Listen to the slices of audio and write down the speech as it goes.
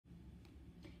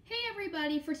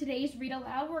everybody, for today's Read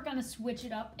Aloud, we're going to switch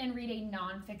it up and read a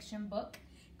nonfiction book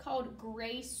called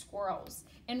Gray Squirrels.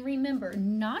 And remember,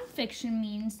 nonfiction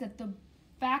means that the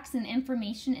facts and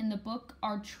information in the book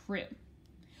are true.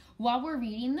 While we're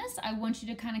reading this, I want you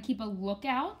to kind of keep a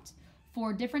lookout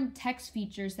for different text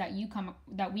features that we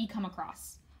come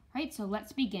across. All right, so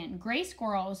let's begin. Gray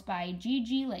Squirrels by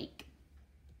G.G. Lake.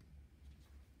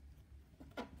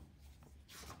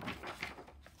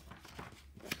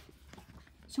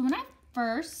 So when I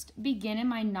first begin in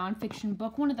my nonfiction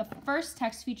book, one of the first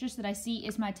text features that I see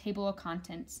is my table of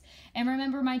contents. And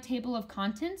remember, my table of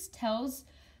contents tells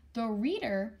the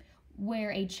reader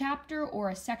where a chapter or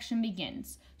a section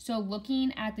begins. So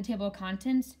looking at the table of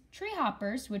contents, Tree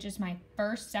Hoppers, which is my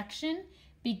first section,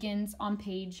 begins on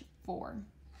page 4.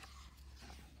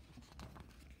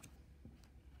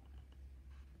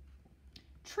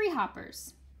 Tree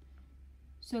Hoppers.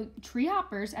 So Tree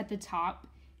Hoppers at the top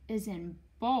is in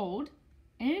bold,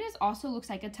 and it also looks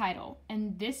like a title.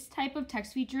 And this type of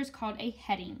text feature is called a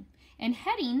heading. And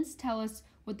headings tell us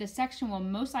what the section will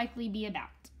most likely be about.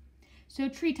 So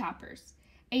Tree Toppers.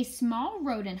 A small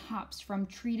rodent hops from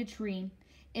tree to tree.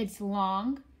 Its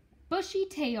long, bushy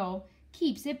tail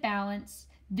keeps it balanced.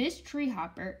 This tree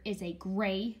hopper is a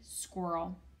gray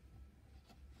squirrel.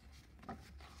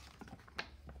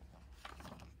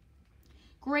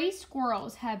 Gray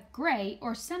squirrels have gray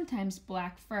or sometimes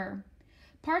black fur.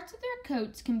 Parts of their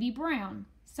coats can be brown.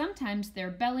 Sometimes their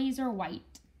bellies are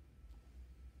white.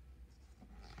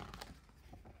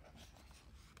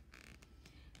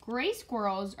 Gray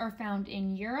squirrels are found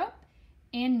in Europe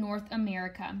and North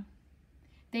America.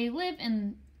 They live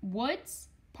in woods,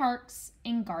 parks,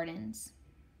 and gardens.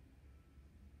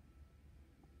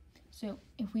 So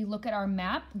if we look at our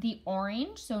map, the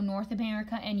orange, so North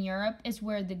America and Europe, is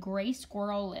where the gray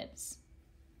squirrel lives.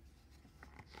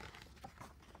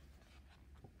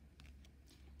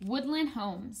 Woodland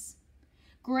homes.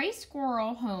 Gray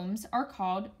squirrel homes are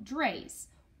called drays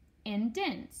and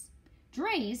dens.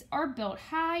 Drays are built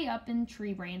high up in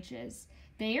tree branches.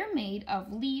 They are made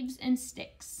of leaves and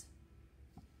sticks.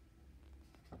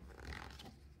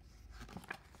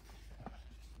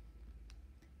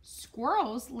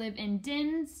 Squirrels live in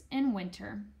dens in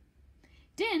winter.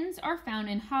 Dens are found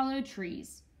in hollow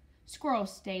trees.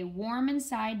 Squirrels stay warm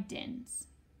inside dens.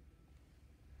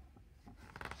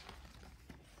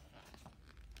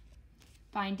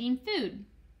 Finding food.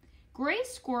 Gray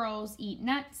squirrels eat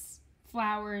nuts,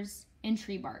 flowers, and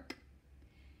tree bark.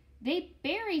 They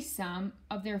bury some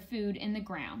of their food in the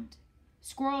ground.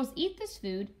 Squirrels eat this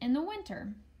food in the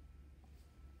winter.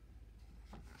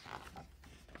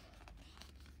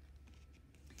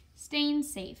 Staying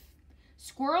safe.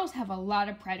 Squirrels have a lot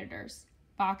of predators.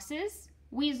 Foxes,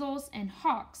 weasels, and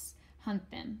hawks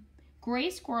hunt them. Gray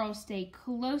squirrels stay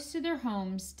close to their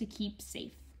homes to keep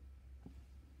safe.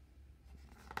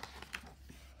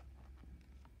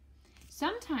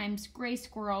 Sometimes gray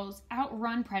squirrels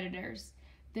outrun predators.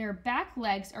 Their back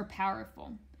legs are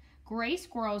powerful. Gray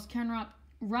squirrels can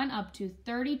run up to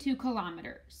 32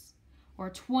 kilometers or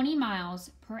 20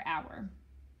 miles per hour.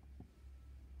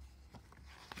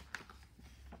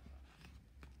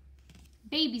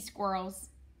 Baby squirrels.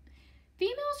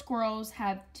 Female squirrels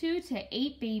have 2 to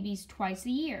 8 babies twice a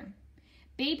year.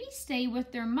 Babies stay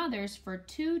with their mothers for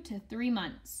 2 to 3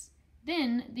 months.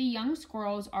 Then the young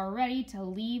squirrels are ready to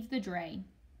leave the dray.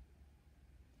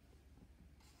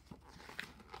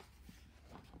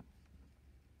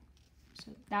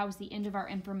 So that was the end of our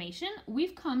information.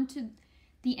 We've come to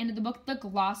the end of the book, the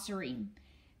glossary.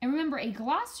 And remember, a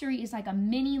glossary is like a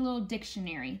mini little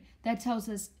dictionary that tells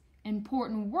us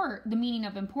the meaning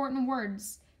of important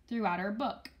words throughout our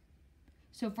book.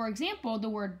 So for example, the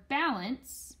word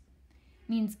balance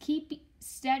means keep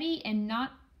steady and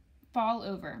not fall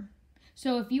over.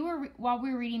 So while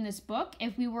we were reading this book,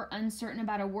 if we were uncertain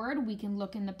about a word, we can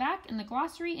look in the back in the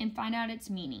glossary and find out its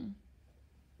meaning.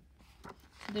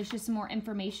 So there's just some more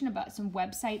information about some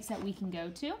websites that we can go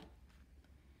to.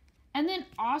 And then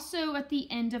also at the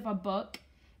end of a book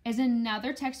is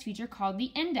another text feature called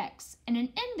the index. And an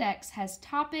index has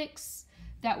topics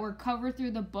that were covered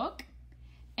through the book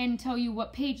and tell you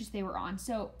what pages they were on.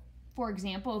 So for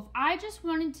example, if I just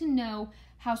wanted to know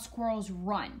how squirrels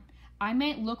run, I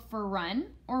might look for run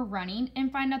or running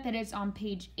and find out that it's on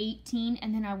page 18,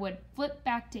 and then I would flip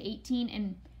back to 18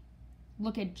 and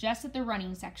look at just at the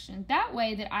running section. That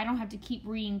way that I don't have to keep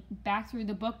reading back through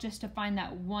the book just to find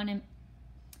that one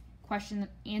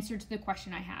answer to the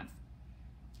question I have.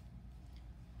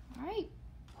 All right.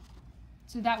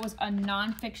 So that was a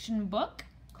nonfiction book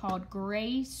called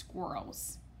Gray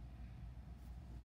Squirrels.